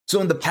So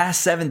in the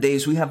past 7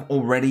 days, we have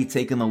already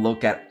taken a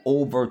look at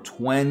over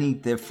 20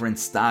 different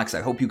stocks.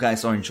 I hope you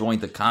guys are enjoying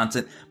the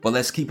content, but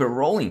let's keep it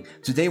rolling.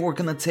 Today, we're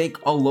going to take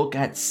a look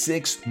at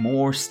 6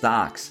 more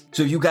stocks.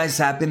 So if you guys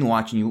have been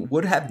watching, you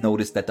would have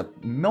noticed that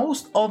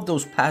most of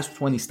those past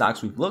 20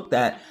 stocks we've looked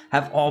at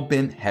have all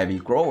been heavy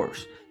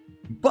growers.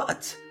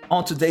 But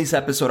on today's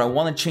episode, I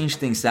want to change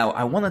things out.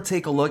 I want to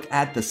take a look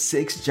at the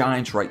 6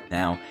 giants right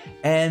now.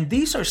 And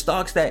these are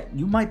stocks that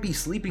you might be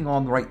sleeping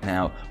on right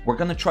now. We're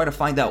going to try to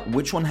find out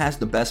which one has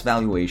the best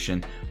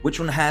valuation, which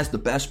one has the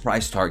best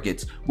price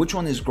targets, which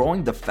one is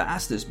growing the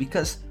fastest,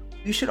 because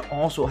you should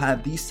also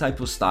have these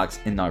type of stocks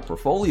in our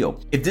portfolio.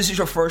 If this is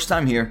your first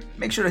time here,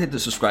 make sure to hit the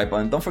subscribe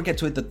button. Don't forget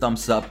to hit the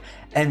thumbs up.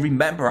 And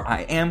remember,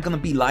 I am going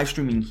to be live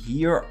streaming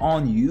here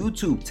on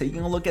YouTube,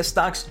 taking a look at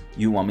stocks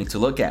you want me to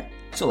look at.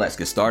 So let's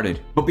get started.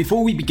 But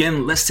before we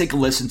begin, let's take a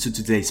listen to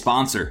today's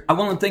sponsor. I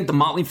want to thank The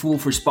Motley Fool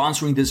for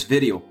sponsoring this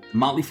video. The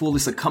Motley Fool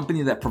is a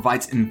company that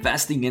provides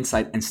investing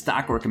insight and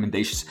stock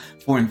recommendations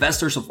for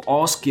investors of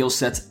all skill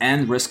sets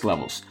and risk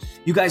levels.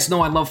 You guys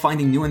know I love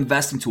finding new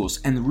investing tools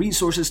and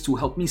resources to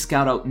help me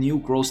scout out new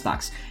growth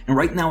stocks. And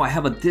right now I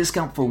have a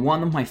discount for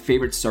one of my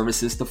favorite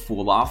services The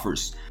Fool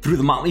offers. Through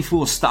The Motley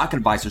Fool Stock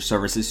Advisor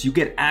services, you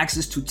get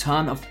access to a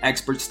ton of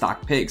expert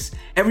stock picks.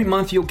 Every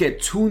month you'll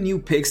get 2 new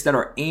picks that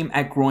are aimed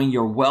at growing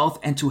your wealth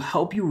and to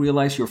help you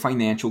realize your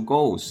financial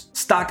goals.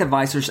 Stock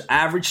Advisor's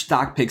average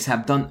stock picks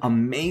have done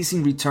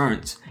amazing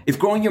returns. If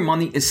growing your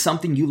money is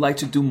something you'd like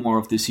to do more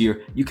of this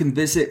year, you can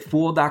visit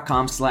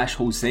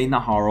fool.com/Jose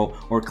Najarro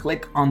or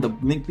click on the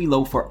link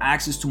below for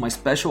access to my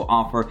special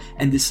offer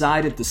and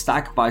decide if the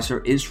Stock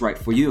Advisor is right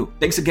for you.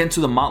 Thanks again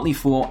to the Motley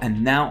Fool,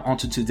 and now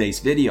onto today's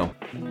video.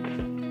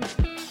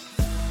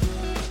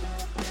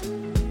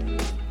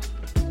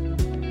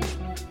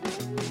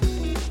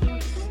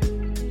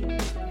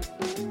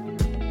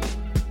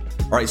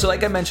 Alright, so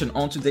like I mentioned,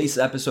 on today's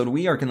episode,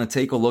 we are going to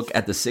take a look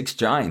at the 6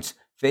 giants: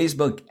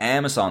 Facebook,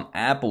 Amazon,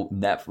 Apple,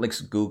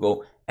 Netflix,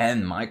 Google,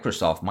 and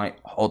Microsoft, my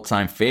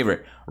all-time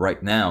favorite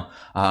right now.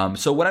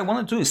 So what I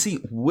want to do is see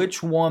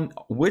which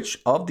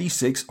of these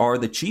 6 are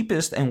the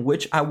cheapest and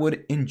which I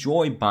would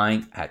enjoy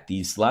buying at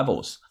these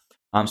levels.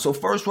 So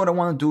first, what I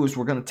want to do is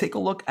we're going to take a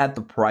look at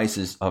the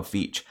prices of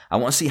each. I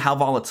want to see how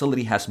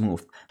volatility has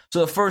moved. So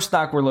the first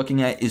stock we're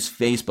looking at is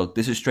Facebook.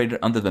 This is traded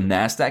under the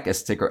NASDAQ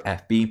as ticker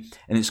FB,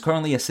 and is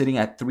currently sitting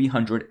at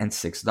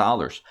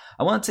 $306.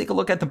 I want to take a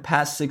look at the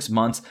past 6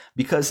 months,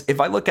 because if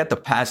I look at the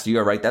past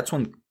year, right, that's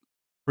when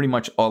pretty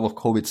much all of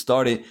COVID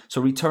started. So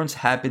returns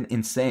have been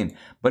insane.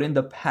 But in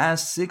the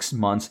past 6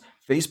 months,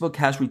 Facebook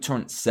has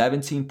returned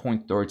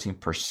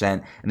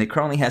 17.13%, and it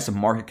currently has a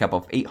market cap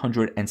of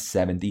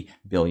 $870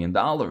 billion.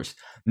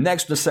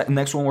 Next, the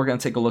next one we're going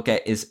to take a look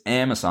at is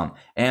Amazon.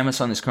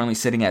 Amazon is currently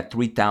sitting at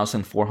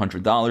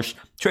 $3,400,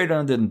 traded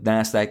under the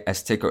NASDAQ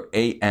as ticker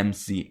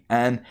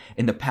AMZN.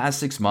 In the past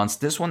 6 months,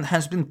 this one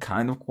has been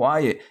kind of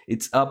quiet.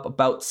 It's up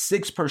about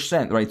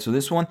 6%, right? So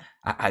this one,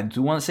 I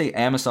do want to say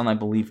Amazon, I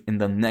believe, in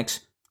the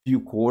next few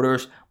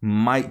quarters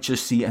might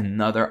just see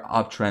another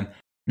uptrend.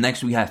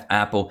 Next, we have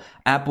Apple.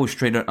 Apple is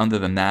traded under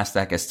the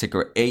NASDAQ as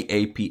ticker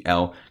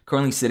AAPL,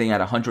 currently sitting at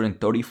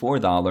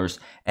 $134.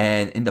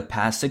 And in the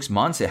past 6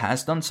 months, it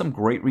has done some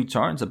great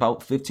returns,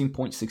 about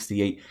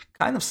 15.68,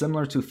 kind of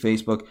similar to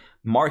Facebook.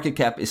 Market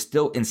cap is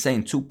still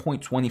insane,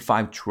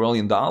 $2.25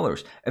 trillion.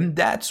 And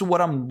that's what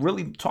I'm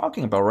really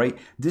talking about, right?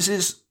 This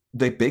is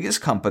the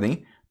biggest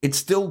company. It's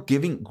still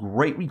giving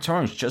great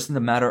returns just in a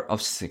matter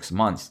of 6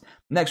 months.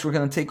 Next, we're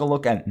going to take a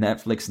look at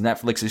Netflix.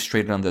 Netflix is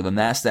traded under the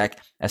NASDAQ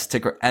as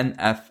ticker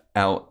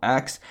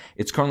NFLX.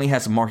 It currently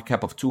has a market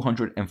cap of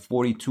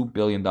 $242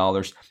 billion.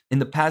 In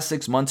the past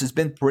 6 months, it's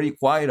been pretty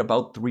quiet,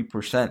 about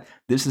 3%.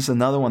 This is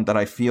another one that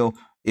I feel,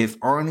 if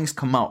earnings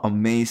come out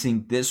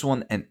amazing, this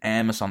one and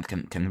Amazon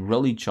can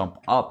really jump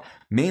up,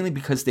 mainly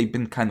because they've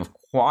been kind of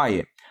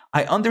quiet.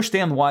 I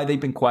understand why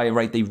they've been quiet,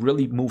 right? They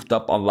really moved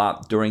up a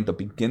lot during the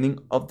beginning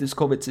of this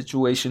COVID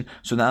situation.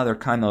 So now they're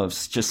kind of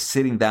just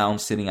sitting down,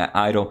 sitting at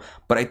idle.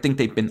 But I think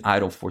they've been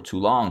idle for too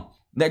long.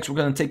 Next, we're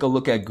going to take a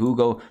look at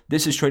Google.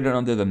 This is traded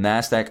under the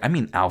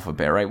NASDAQ.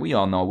 Alphabet, right? We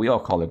all know. We all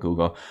call it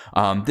Google.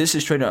 This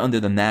is traded under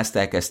the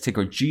NASDAQ as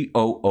ticker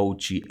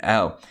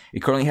GOOGL.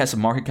 It currently has a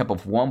market cap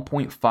of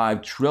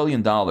 $1.5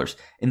 trillion.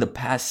 In the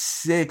past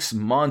 6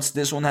 months,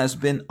 this one has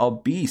been a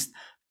beast.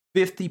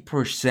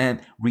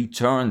 50%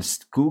 returns.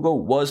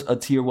 Google was a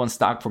tier 1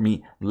 stock for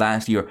me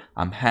last year.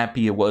 I'm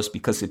happy it was,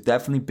 because it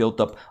definitely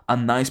built up a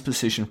nice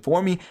position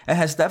for me and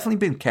has definitely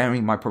been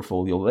carrying my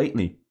portfolio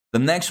lately. The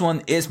next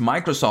one is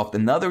Microsoft,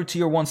 another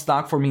tier 1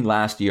 stock for me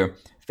last year.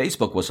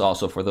 Facebook was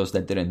also, for those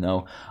that didn't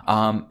know.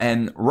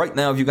 And right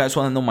now, if you guys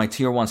want to know my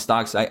tier 1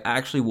 stocks, I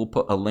actually will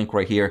put a link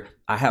right here.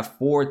 I have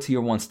 4 tier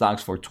 1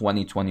 stocks for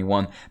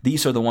 2021.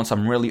 These are the ones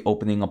I'm really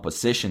opening a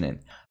position in.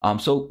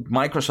 So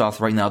Microsoft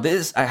right now,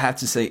 this I have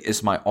to say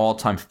is my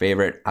all-time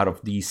favorite out of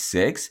these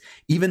 6,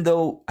 even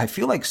though I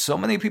feel like so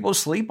many people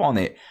sleep on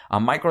it.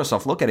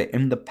 Microsoft, look at it.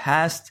 In the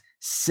past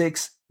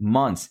 6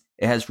 months,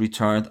 it has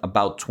returned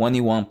about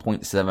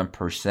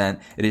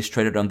 21.7%. It is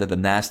traded under the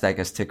NASDAQ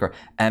as ticker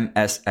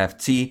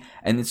MSFT,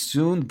 and it's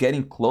soon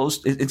getting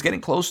close. It's getting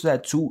close to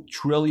that $2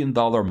 trillion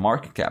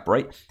market cap,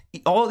 right?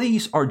 All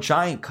these are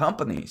giant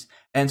companies.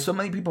 And so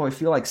many people, I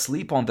feel like,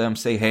 sleep on them,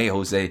 say, hey,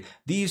 Jose,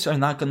 these are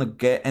not going to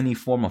get any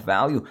form of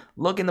value.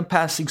 Look, in the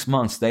past 6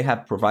 months, they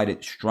have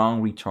provided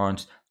strong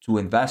returns to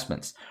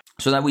investments.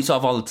 So that we saw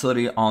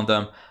volatility on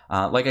them.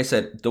 Like I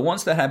said, the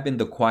ones that have been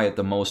the quiet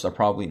the most are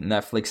probably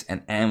Netflix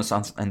and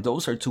Amazon. And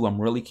those are two I'm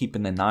really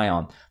keeping an eye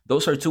on.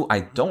 Those are two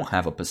I don't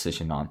have a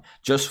position on.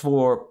 Just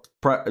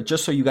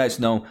so you guys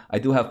know, I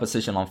do have a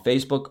position on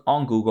Facebook,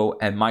 on Google,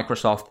 and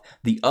Microsoft.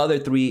 The other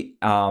three,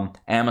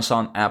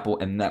 Amazon, Apple,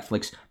 and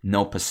Netflix,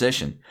 no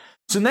position.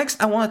 So next,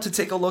 I wanted to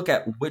take a look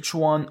at which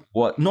one.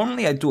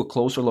 Normally I do a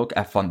closer look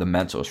at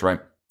fundamentals,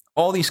 right?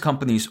 All these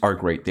companies are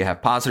great. They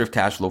have positive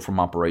cash flow from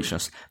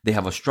operations. They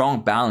have a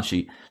strong balance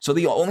sheet. So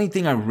the only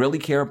thing I really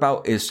care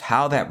about is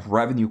how that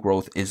revenue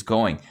growth is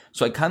going.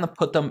 So I kind of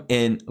put them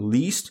in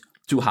least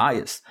to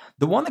highest.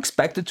 The one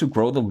expected to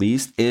grow the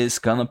least is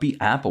going to be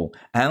Apple.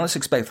 Analysts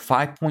expect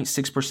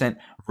 5.6%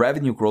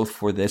 revenue growth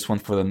for this one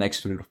for the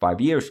next 3 to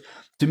 5 years.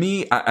 To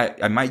me,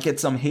 I might get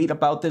some hate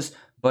about this,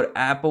 but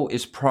Apple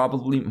is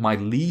probably my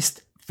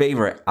least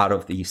favorite out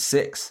of these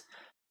 6.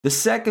 The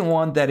second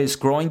one that is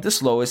growing the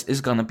slowest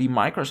is going to be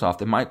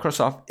Microsoft. And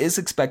Microsoft is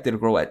expected to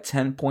grow at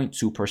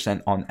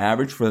 10.2% on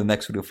average for the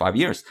next 3 to 5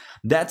 years.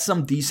 That's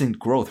some decent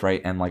growth, right?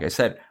 And like I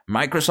said,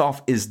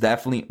 Microsoft is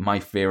definitely my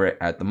favorite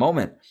at the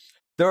moment.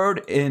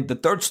 The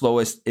third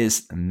slowest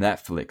is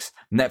Netflix.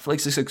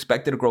 Netflix is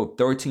expected to grow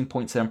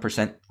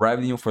 13.7%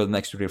 revenue for the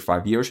next 3 to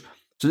 5 years.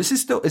 So this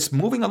is it's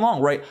moving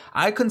along, right?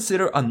 I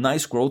consider a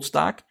nice growth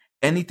stock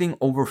anything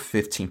over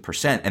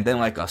 15%, and then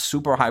like a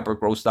super hyper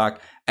growth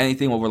stock,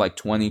 anything over like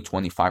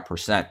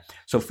 20-25%.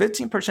 So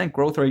 15%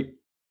 growth rate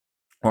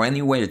or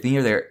anywhere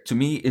near there, to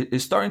me,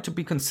 is starting to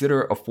be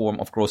considered a form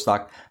of growth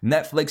stock.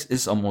 Netflix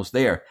is almost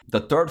there. The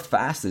third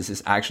fastest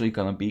is actually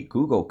going to be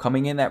Google,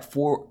 coming in at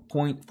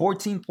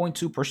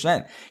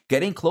 14.2%,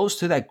 getting close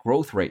to that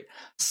growth rate.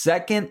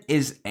 Second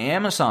is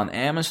Amazon.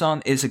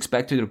 Amazon is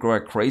expected to grow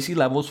at crazy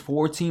levels,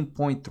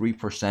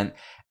 14.3%,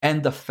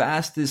 and the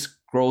fastest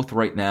growth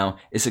right now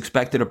is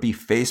expected to be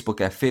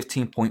Facebook at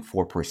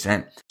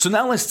 15.4%. So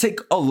now let's take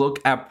a look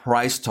at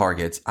price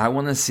targets. I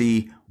want to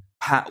see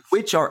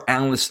which are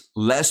analysts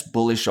less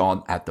bullish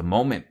on at the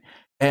moment.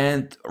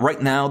 And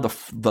right now,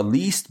 the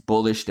least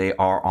bullish they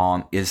are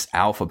on is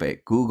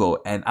Alphabet, Google.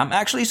 And I'm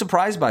actually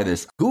surprised by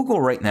this. Google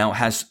right now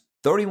has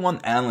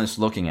 31 analysts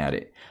looking at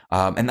it.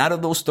 And out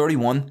of those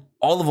 31,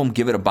 all of them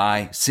give it a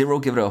buy, 0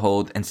 give it a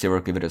hold, and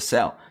 0 give it a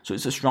sell. So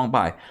it's a strong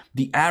buy.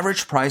 The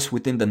average price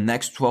within the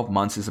next 12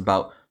 months is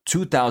about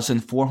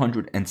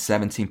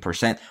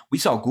 2,417%. We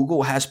saw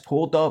Google has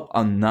pulled up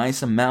a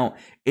nice amount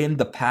in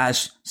the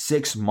past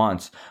 6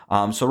 months.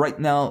 So right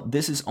now,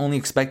 this is only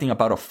expecting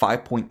about a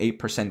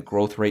 5.8%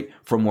 growth rate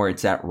from where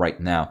it's at right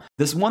now.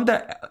 This one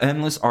that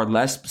analysts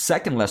are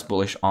second less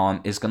bullish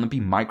on is going to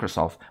be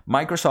Microsoft.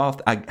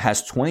 Microsoft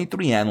has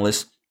 23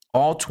 analysts.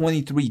 All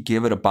 23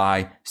 give it a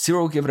buy,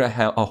 0 give it a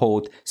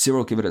hold,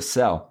 0 give it a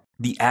sell.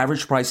 The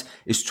average price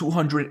is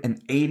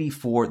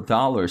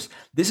 $284.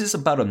 This is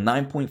about a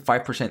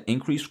 9.5%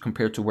 increase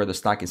compared to where the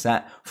stock is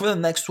at for the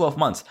next 12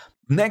 months.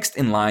 Next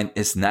in line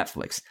is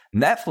Netflix.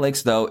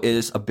 Netflix, though,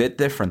 is a bit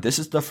different. This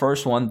is the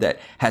first one that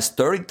has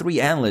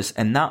 33 analysts,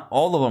 and not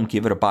all of them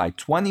give it a buy.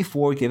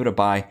 24 give it a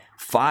buy,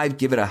 5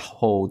 give it a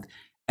hold,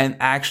 and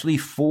actually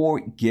 4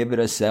 give it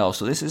a sell.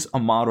 So this is a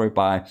moderate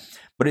buy,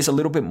 but it's a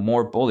little bit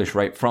more bullish,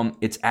 right? From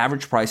its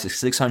average price is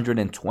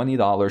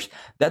 $620.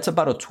 That's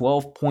about a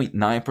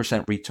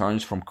 12.9%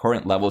 returns from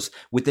current levels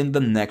within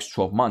the next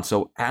 12 months.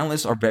 So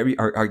analysts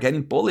are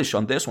getting bullish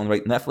on this one,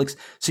 right? Netflix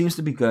seems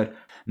to be good.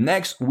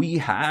 Next, we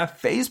have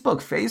Facebook.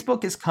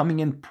 Facebook is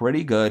coming in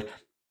pretty good.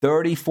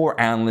 34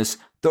 analysts,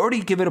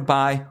 30 give it a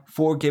buy,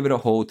 4 give it a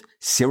hold,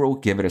 0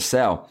 give it a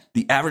sell.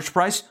 The average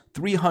price,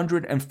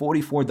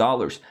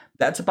 $344.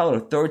 That's about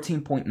a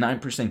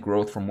 13.9%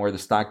 growth from where the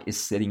stock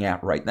is sitting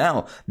at right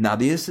now. Now,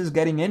 this is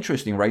getting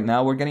interesting. Right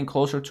now, we're getting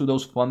closer to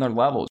those funder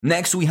levels.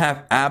 Next, we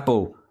have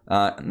Apple.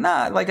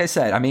 Like I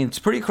said, I mean, it's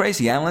pretty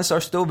crazy. Analysts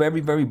are still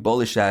very, very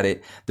bullish at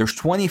it. There's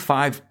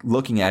 25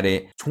 looking at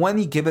it,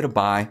 20 give it a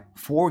buy,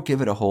 4 give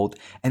it a hold,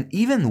 and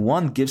even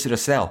 1 gives it a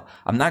sell.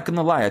 I'm not going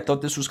to lie. I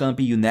thought this was going to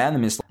be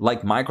unanimous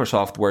like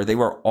Microsoft where they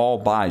were all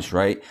buys,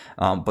 right?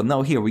 But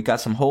no, here we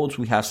got some holds.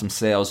 We have some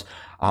sales.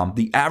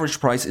 The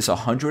average price is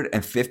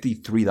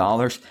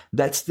 $153.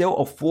 That's still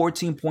a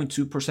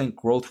 14.2%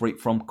 growth rate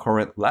from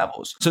current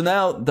levels. So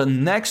now the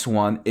next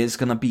one is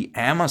going to be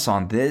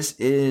Amazon. This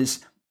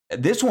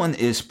one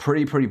is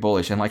pretty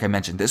bullish. And like I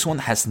mentioned, this one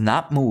has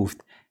not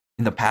moved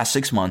in the past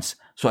 6 months.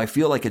 So I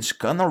feel like it's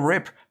going to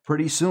rip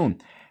pretty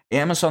soon.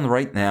 Amazon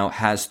right now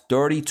has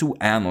 32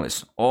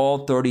 analysts.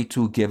 All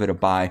 32 give it a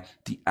buy.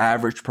 The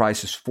average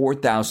price is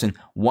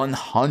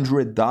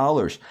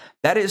 $4,100.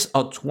 That is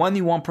a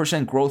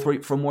 21% growth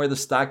rate from where the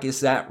stock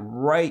is at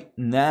right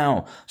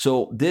now.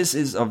 So this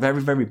is a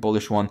very, very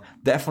bullish one.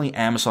 Definitely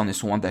Amazon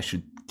is one that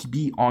should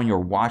be on your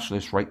watch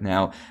list right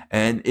now.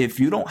 And if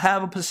you don't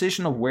have a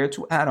position of where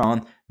to add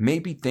on,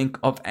 maybe think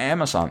of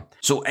Amazon.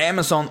 So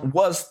Amazon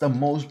was the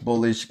most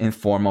bullish in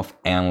form of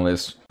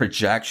analyst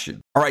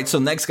projection. All right, so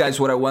next, guys,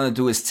 what I want to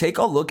do is take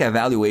a look at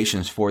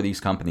valuations for these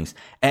companies.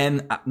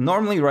 And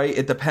normally, right,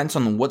 it depends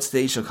on what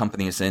stage the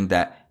company is in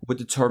that would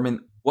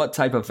determine what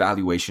type of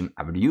valuation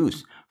I would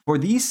use. For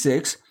these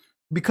 6,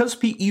 because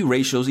PE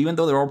ratios, even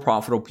though they're all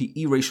profitable,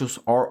 PE ratios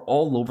are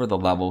all over the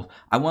level.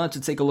 I wanted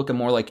to take a look at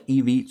more like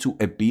EV to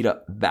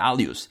EBITDA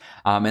values.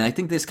 And I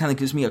think this kind of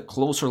gives me a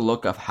closer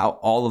look of how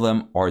all of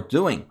them are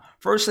doing.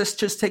 First, let's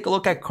just take a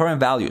look at current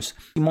values.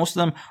 Most of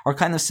them are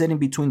kind of sitting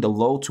between the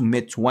low to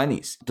mid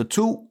 20s. The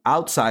 2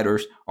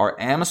 outsiders are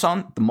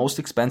Amazon, the most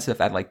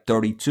expensive at like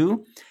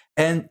 32,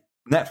 and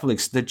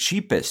Netflix, the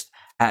cheapest,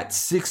 at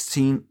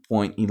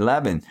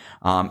 16.11.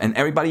 And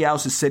everybody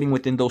else is sitting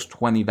within those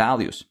 20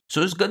 values.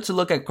 So it's good to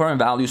look at current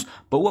values,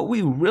 but what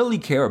we really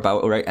care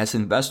about, right, as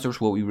investors,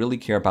 what we really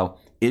care about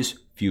is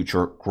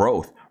future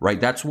growth,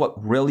 right? That's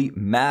what really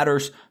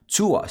matters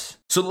to us.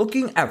 So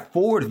looking at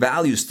forward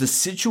values, the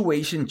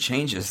situation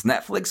changes.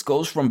 Netflix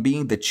goes from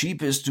being the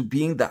cheapest to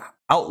being the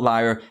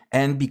outlier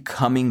and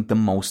becoming the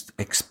most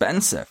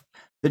expensive.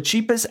 The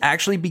cheapest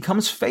actually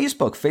becomes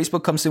Facebook.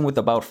 Facebook comes in with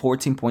about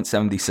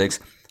 14.76.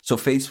 So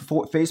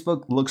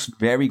Facebook looks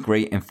very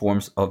great in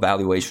forms of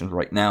valuations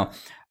right now.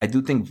 I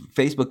do think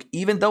Facebook,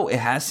 even though it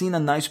has seen a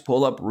nice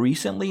pull up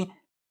recently,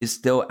 is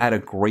still at a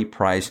great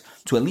price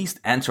to at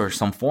least enter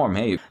some form.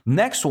 Hey,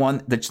 next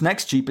one, the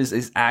next cheapest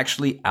is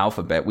actually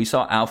Alphabet. We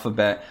saw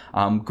Alphabet,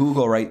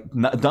 Google, right,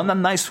 done a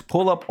nice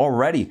pull up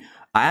already.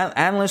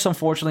 Analysts,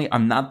 unfortunately,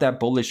 I'm not that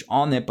bullish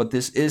on it, but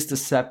this is the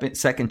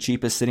second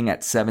cheapest, sitting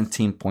at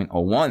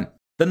 17.01.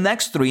 The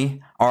next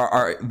 3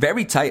 are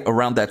very tight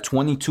around that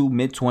 22,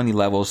 mid 20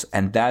 levels,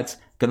 and that's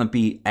going to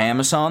be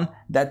Amazon,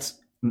 that's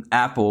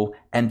Apple,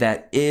 and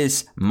that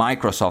is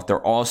Microsoft.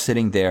 They're all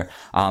sitting there.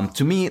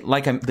 To me,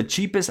 like the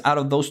cheapest out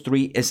of those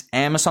 3 is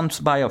Amazon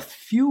by a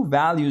few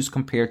values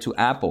compared to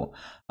Apple.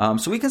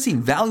 So we can see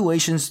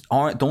valuations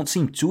don't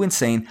seem too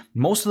insane.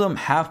 Most of them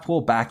have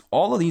pulled back.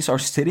 All of these are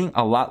sitting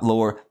a lot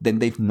lower than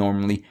they've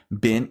normally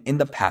been in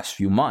the past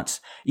few months.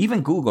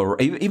 Even Google,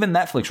 even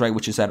Netflix, right,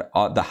 which is at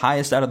the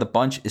highest out of the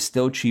bunch, is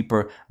still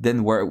cheaper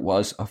than where it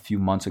was a few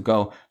months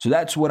ago. So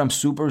that's what I'm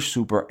super,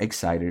 super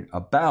excited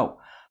about.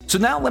 So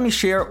now let me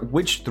share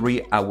which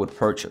 3 I would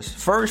purchase.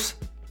 First,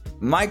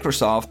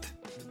 Microsoft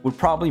would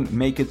probably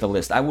make it the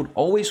list. I would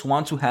always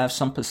want to have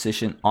some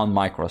position on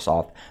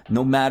Microsoft,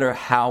 no matter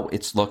how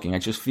it's looking. I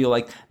just feel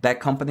like that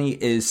company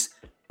is,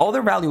 all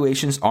their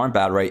valuations aren't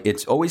bad, right?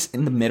 It's always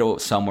in the middle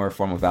somewhere, in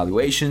form of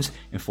valuations,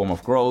 in form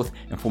of growth,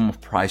 in form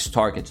of price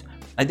targets.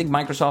 I think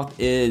Microsoft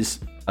is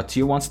a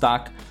tier 1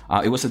 stock.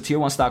 It was a tier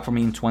 1 stock for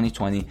me in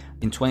 2020.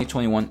 In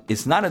 2021,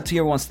 it's not a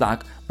tier 1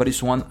 stock, but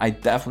it's one I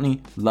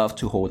definitely love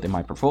to hold in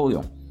my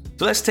portfolio.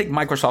 So let's take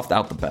Microsoft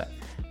out the bet.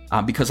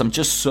 Because I'm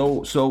just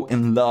so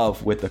in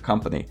love with the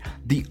company.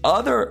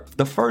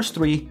 The first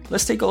 3,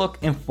 let's take a look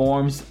in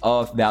forms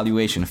of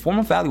valuation. In form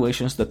of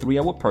valuations, the 3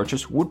 I would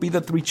purchase would be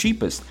the 3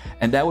 cheapest,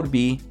 and that would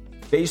be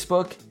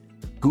Facebook,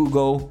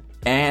 Google,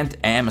 and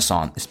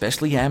Amazon.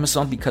 Especially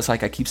Amazon, because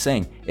like I keep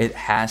saying, it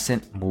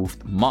hasn't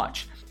moved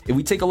much. If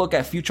we take a look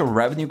at future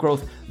revenue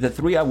growth, the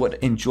 3 I would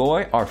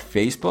enjoy are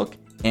Facebook,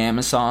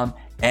 Amazon,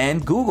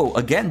 and Google.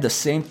 Again, the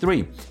same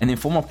 3. And in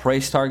form of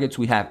price targets,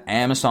 we have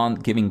Amazon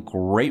giving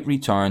great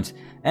returns,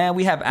 and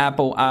we have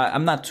Apple.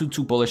 I'm not too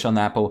bullish on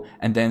Apple,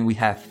 and then we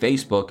have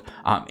Facebook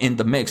in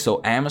the mix.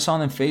 So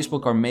Amazon and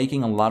Facebook are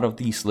making a lot of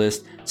these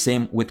lists.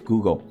 Same with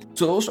Google.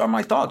 So those are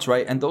my thoughts,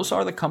 right? And those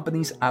are the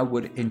companies I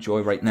would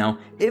enjoy right now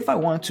if I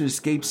wanted to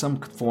escape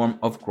some form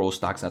of growth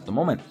stocks at the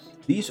moment.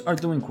 These are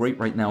doing great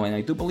right now, and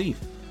I do believe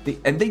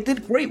they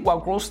did great while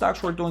growth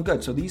stocks were doing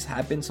good. So these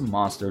have been some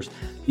monsters.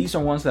 These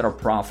are ones that are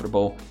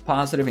profitable,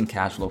 positive in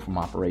cash flow from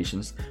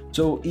operations.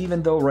 So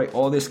even though, right,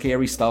 all this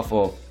scary stuff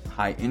of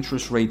high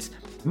interest rates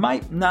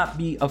might not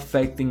be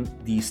affecting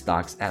these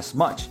stocks as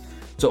much.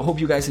 So I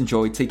hope you guys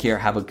enjoyed. Take care,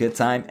 have a good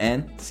time,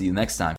 and see you next time.